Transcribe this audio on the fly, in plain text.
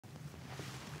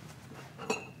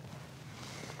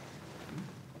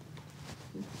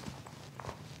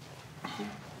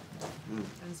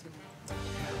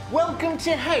Welcome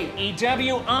to Hey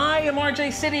AEW. I am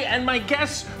RJ City, and my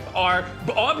guests are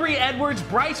Aubrey Edwards,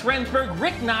 Bryce Remsburg,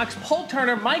 Rick Knox, Paul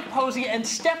Turner, Mike Posey, and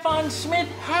Stefan Smith.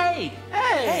 Hey!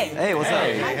 Hey! Hey, what's up?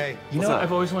 Hey. You know,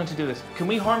 I've always wanted to do this. Can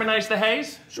we harmonize the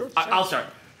Heys? Sure. I'll start.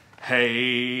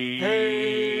 Hey.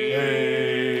 Hey.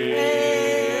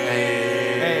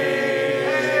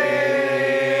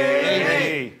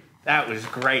 Hey. That was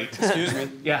great. Excuse me.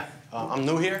 Yeah. I'm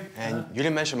new here, and you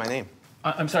didn't mention my name.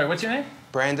 I'm sorry, what's your name?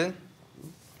 Brandon.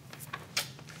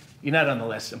 You're not on the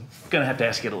list. I'm gonna have to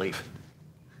ask you to leave.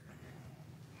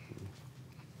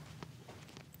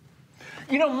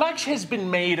 You know, much has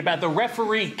been made about the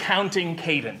referee counting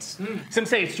cadence. Some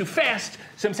say it's too fast,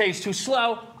 some say it's too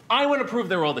slow. I want to prove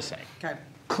they're all the same. Okay.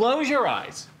 Close your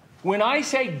eyes. When I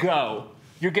say go,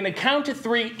 you're gonna count to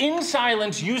 3 in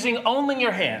silence using only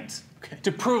your hands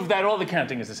to prove that all the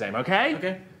counting is the same, okay?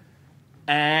 Okay.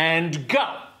 And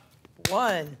go.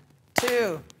 1,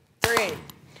 2, 3.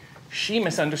 She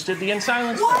misunderstood the in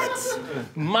silence.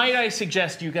 What? Might I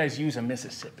suggest you guys use a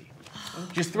Mississippi?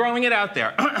 Just throwing it out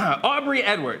there. Aubrey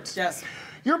Edwards. Yes.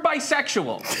 You're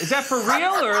bisexual. Is that for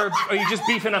real, or are you just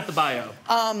beefing up the bio?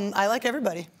 I like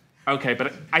everybody. Okay,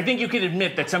 but I think you could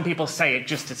admit that some people say it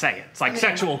just to say it. It's like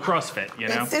sexual CrossFit, you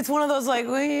know? It's one of those, like,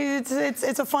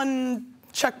 it's a fun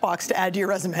checkbox to add to your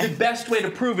resume. The best way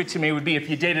to prove it to me would be if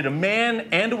you dated a man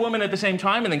and a woman at the same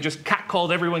time and then just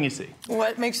catcalled everyone you see.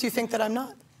 What makes you think that I'm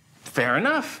not? Fair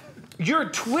enough. Your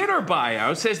Twitter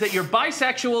bio says that you're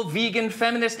bisexual, vegan,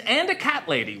 feminist, and a cat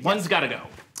lady. One's gotta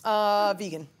go.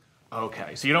 Vegan.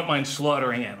 Okay, so you don't mind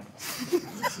slaughtering animals.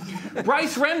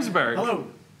 Bryce Remsburg. Hello.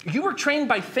 You were trained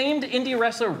by famed indie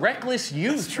wrestler Reckless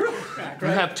Youth. That's true. You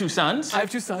have 2 sons? I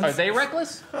have 2 sons. Are they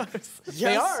reckless?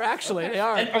 They are, actually. They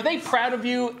are. And are they proud of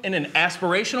you in an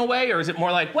aspirational way, or is it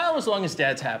more like, well, as long as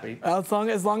dad's happy? As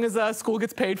long as school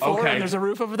gets paid for Okay. and there's a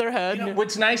roof over their head. You know,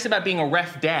 what's nice about being a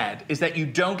ref dad is that you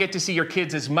don't get to see your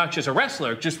kids as much as a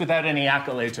wrestler, just without any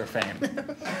accolades or fame.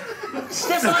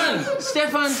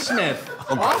 Stefan Smith.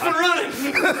 Off and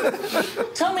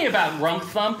running. Tell me about Rump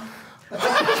Thump.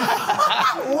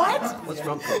 What? What's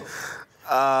wrong, folks?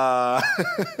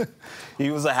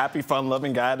 He was a happy,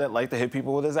 fun-loving guy that liked to hit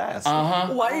people with his ass.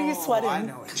 Why are you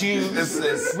sweating? Do you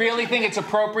really think it's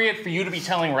appropriate for you to be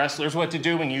telling wrestlers what to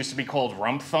do when you used to be called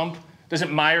Rump Thump? Does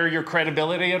it mire your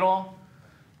credibility at all?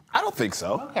 I don't think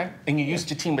so. Okay. And you used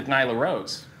to team with Nyla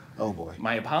Rose. Oh, boy.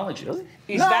 My apologies. Really?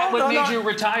 Is No, that what no, made no. you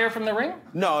retire from the ring?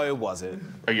 No, it wasn't.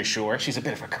 Are you sure? She's a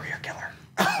bit of a career killer.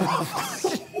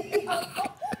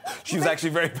 She was actually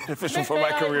very beneficial for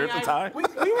my career at the time.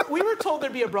 We were told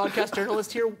there'd be a broadcast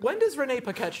journalist here. When does Renee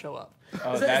Paquette show up?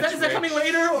 Oh, Is that coming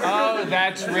later? Or? Oh,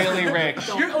 that's really rich.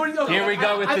 Here we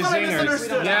go with the zingers.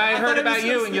 Yeah, I heard about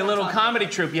you and your little comedy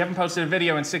troupe. You haven't posted a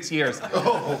video in 6 years.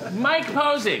 Mike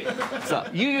Posey. What's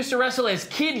up? You used to wrestle as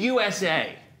Kid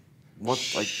USA. What,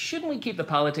 like, Shouldn't we keep the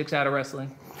politics out of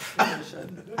wrestling?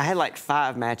 I had like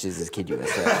 5 matches as Kid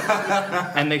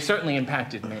USA. And they certainly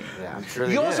impacted me. Yeah, I'm sure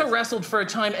they You did. also wrestled for a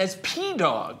time as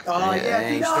P-Dog. Oh,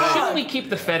 yeah, Shouldn't we keep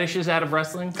the fetishes out of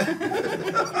wrestling?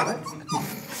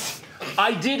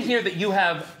 I did hear that you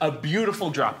have a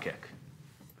beautiful dropkick.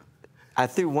 I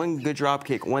threw one good drop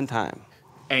kick one time.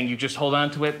 And you just hold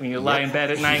on to it when you lie in bed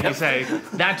at night and you say,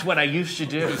 that's what I used to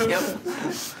do.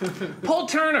 Paul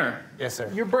Turner. Yes,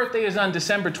 sir. Your birthday is on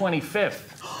December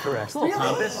 25th. Correct. It's a little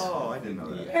pompous. Oh, I didn't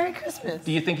know that. Merry Christmas.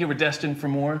 Do you think you were destined for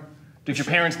more? Did your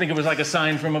parents think it was like a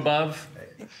sign from above?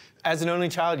 As an only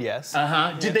child, yes.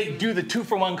 Uh-huh. Did they do the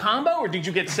 2-for-1 combo, or did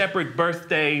you get separate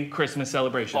birthday, Christmas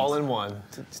celebrations? All in one.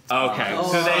 Okay,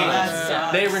 so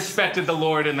they respected the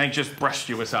Lord and they just brushed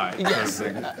you aside. Yes.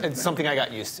 It's something I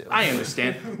got used to. I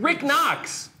understand. Rick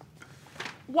Knox,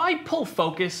 why pull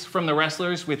focus from the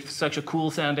wrestlers with such a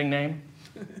cool-sounding name?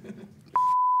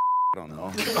 I don't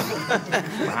know.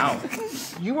 Wow.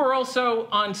 You were also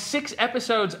on 6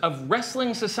 episodes of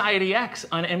Wrestling Society X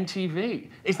on MTV.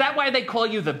 Is that why they call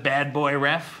you the bad boy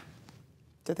ref?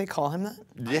 Did they call him that?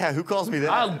 Yeah, who calls me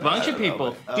that? A bunch of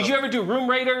people. Did you ever do Room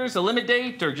Raiders, A Limit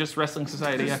Date, or just Wrestling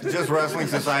Society X? Just Wrestling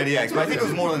Society X, but I think it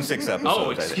was more than 6 episodes.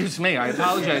 Oh, excuse me, I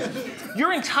apologize.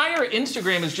 Your entire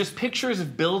Instagram is just pictures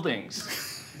of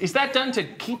buildings. Is that done to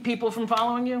keep people from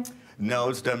following you? No,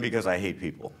 it's done because I hate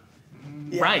people.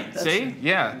 Yeah, Right, see?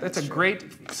 Yeah, that's a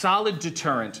great, solid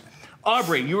deterrent.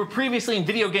 Aubrey, you were previously in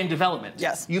video game development.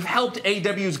 Yes. You've helped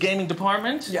AEW's gaming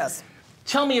department. Yes.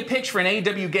 Tell me a pitch for an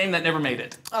AEW game that never made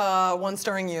it. One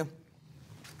starring you.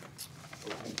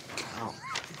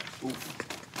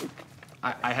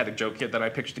 I had a joke here that I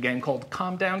pitched a game called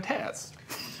Calm Down Taz.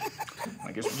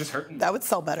 I guess we're just hurting. That would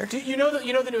sell better. You know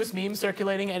the newest meme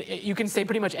circulating, and you can say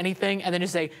pretty much anything, and then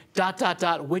just say ...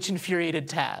 which infuriated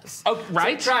Taz. Oh,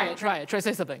 right. So try it. Try to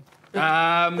say something.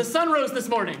 The sun rose this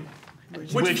morning.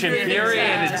 Which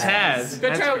infuriated Taz.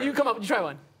 Go try. You come up. You try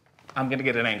one. I'm gonna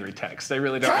get an angry text. They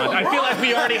really don't want. I feel like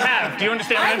we already have. Do you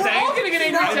understand what I'm saying? We're all gonna get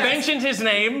angry I text. mentioned his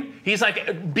name. He's like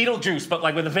Beetlejuice, but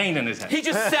like with a vein in his head. He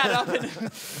just sat up in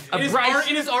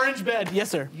his orange bed. Yes,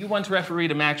 sir. You once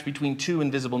refereed a match between two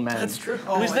invisible men. That's true.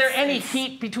 Was there any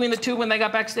heat between the two when they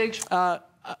got backstage?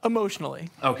 Emotionally.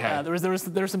 Okay. There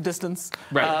was some distance.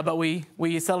 Right. But we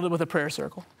settled it with a prayer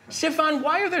circle. Stefan,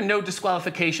 why are there no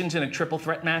disqualifications in a triple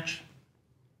threat match?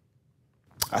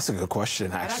 That's a good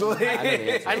question, actually.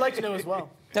 I'd like to know as well.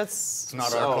 It's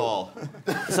not our call.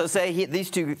 So say these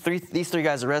three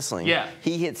guys are wrestling. Yeah.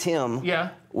 He hits him. Yeah.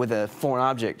 With a foreign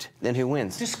object. Then who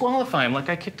wins? Disqualify him like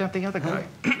I kicked out the other guy.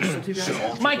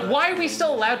 Mike, why are we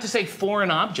still allowed to say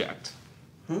foreign object?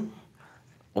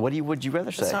 Would you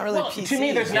rather say? It's not really Well, PC. to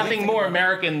me, there's nothing more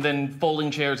American than folding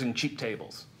chairs and cheap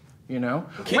tables. You know?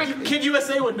 Kid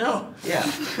USA would know. Yeah.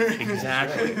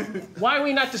 Exactly. Why are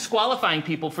we not disqualifying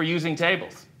people for using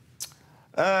tables?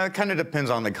 Kind of depends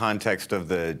on the context of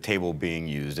the table being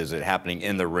used. Is it happening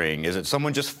in the ring? Is it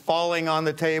someone just falling on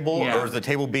the table, Yeah. or is the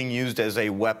table being used as a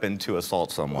weapon to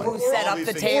assault someone? Who set up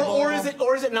the table? Or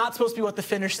is it not supposed to be what the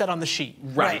finish said on the sheet?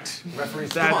 Right.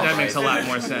 That makes a lot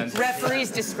more sense. Referee's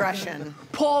discretion.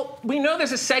 Paul, we know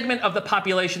there's a segment of the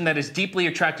population that is deeply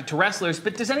attracted to wrestlers,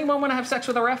 but does anyone want to have sex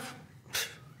with a ref?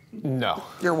 No.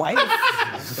 Your wife?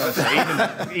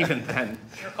 Even then.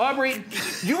 Aubrey,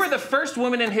 you were the first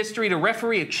woman in history to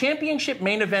referee a championship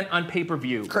main event on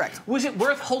pay-per-view. Correct. Was it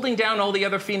worth holding down all the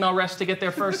other female refs to get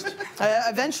there first?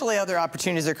 Eventually, other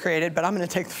opportunities are created, but I'm going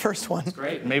to take the first one.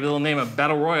 Great. Maybe they'll name a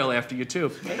battle royal after you,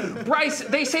 too. Bryce,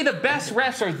 they say the best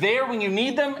refs are there when you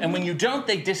need them, and when you don't,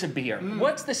 they disappear.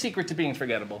 What's the secret to being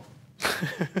forgettable?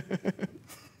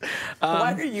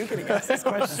 Why are you going to ask this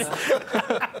question?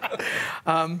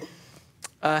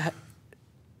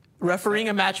 Refereeing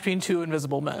a match between two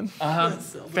invisible men.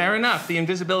 Fair enough. The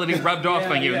invisibility rubbed off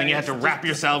on you, and then you had to wrap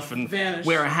yourself and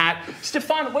wear a hat.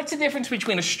 Stefan, what's the difference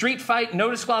between a street fight, no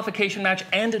disqualification match,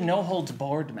 and a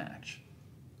no-holds-barred match?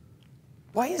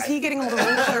 Why is he getting all the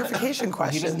rule clarification He doesn't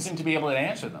questions? seem to be able to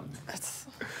answer them.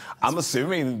 I'm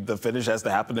assuming the finish has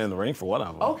to happen in the ring for one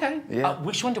of them. Okay. Yeah.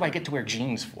 Which one do I get to wear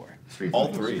jeans for?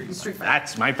 All three.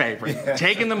 That's my favorite.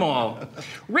 Taking them all.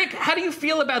 Rick, how do you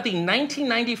feel about the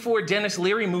 1994 Dennis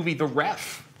Leary movie, The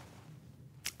Ref?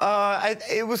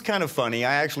 It was kind of funny.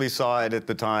 I actually saw it at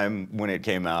the time when it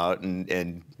came out,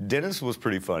 and Dennis was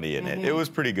pretty funny in it. It was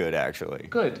pretty good, actually.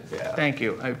 Good. Yeah. Thank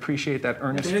you. I appreciate that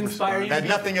earnest Did it inspire response. you?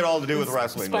 Had nothing at all to do with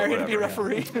wrestling. Inspire you to be a whatever.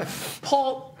 referee.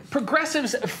 Paul,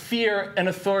 progressives fear an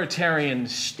authoritarian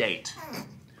state.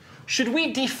 Should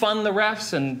we defund the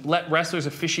refs and let wrestlers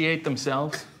officiate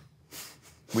themselves?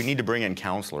 We need to bring in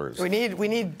counselors. We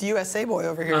need USA boy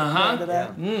over here. To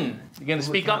that. You gonna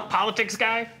speak up, politics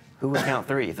guy? Who would count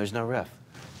three if there's no ref?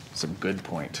 It's a good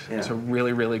point. It's a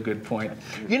really, really good point.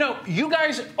 You know, you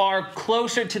guys are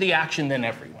closer to the action than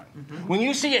everyone. When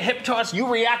you see a hip toss,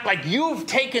 you react like you've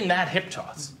taken that hip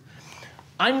toss.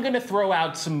 I'm gonna throw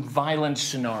out some violent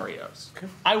scenarios. Okay.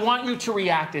 I want you to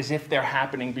react as if they're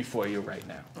happening before you right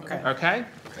now. Okay?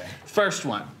 First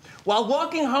one. While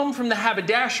walking home from the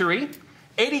haberdashery,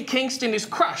 Eddie Kingston is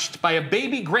crushed by a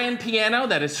baby grand piano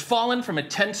that has fallen from a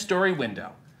 10-story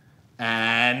window.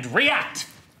 And react.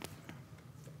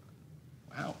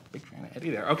 Wow, big fan of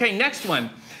Eddie there. Okay, next one.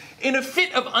 In a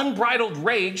fit of unbridled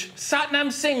rage,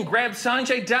 Satnam Singh grabs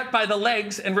Sanjay Dutt by the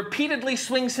legs and repeatedly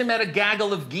swings him at a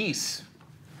gaggle of geese.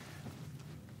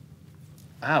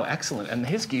 Wow, excellent. And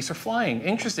his geese are flying.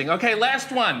 Interesting. Okay,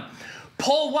 last one.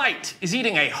 Paul White is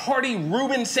eating a hearty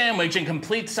Reuben sandwich in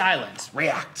complete silence.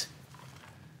 React.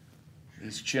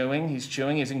 He's chewing,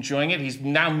 he's enjoying it. He's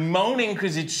now moaning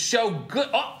because it's so good.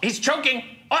 Oh, he's choking.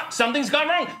 Oh, something's gone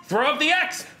wrong. Throw up the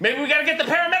X. Maybe we gotta get the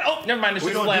paramedic. Oh, never mind, it's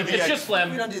just phlegm. It's just phlegm.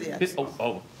 We don't do the X.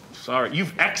 Oh, sorry.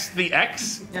 You've X'd the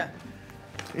X? Yeah.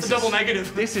 It's a double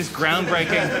negative. This is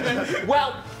groundbreaking.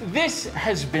 Well, this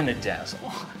has been a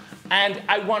dazzle. And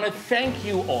I want to thank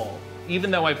you all, even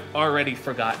though I've already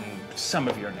forgotten some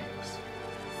of your names.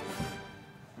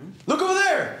 Look over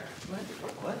there!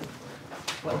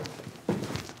 What?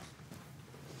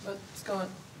 What's going on?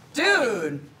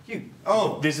 Dude!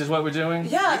 This is what we're doing?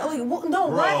 Yeah, like, no,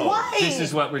 why? This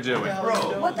is what we're doing.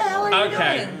 What the hell are you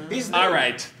doing? All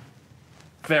right.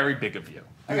 Very big of you.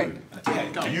 Okay.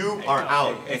 You are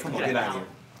out. Hey, come on, get out of here.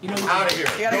 Out of here.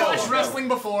 You gotta Go. go. Wrestling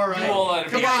before, right?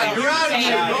 Come on, you're out of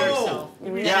here. Go.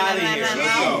 Get out of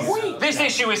here. This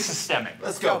issue is systemic.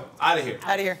 Let's go. Out of here.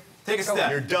 Out of here. Take a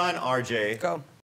step. You're done, RJ. Go.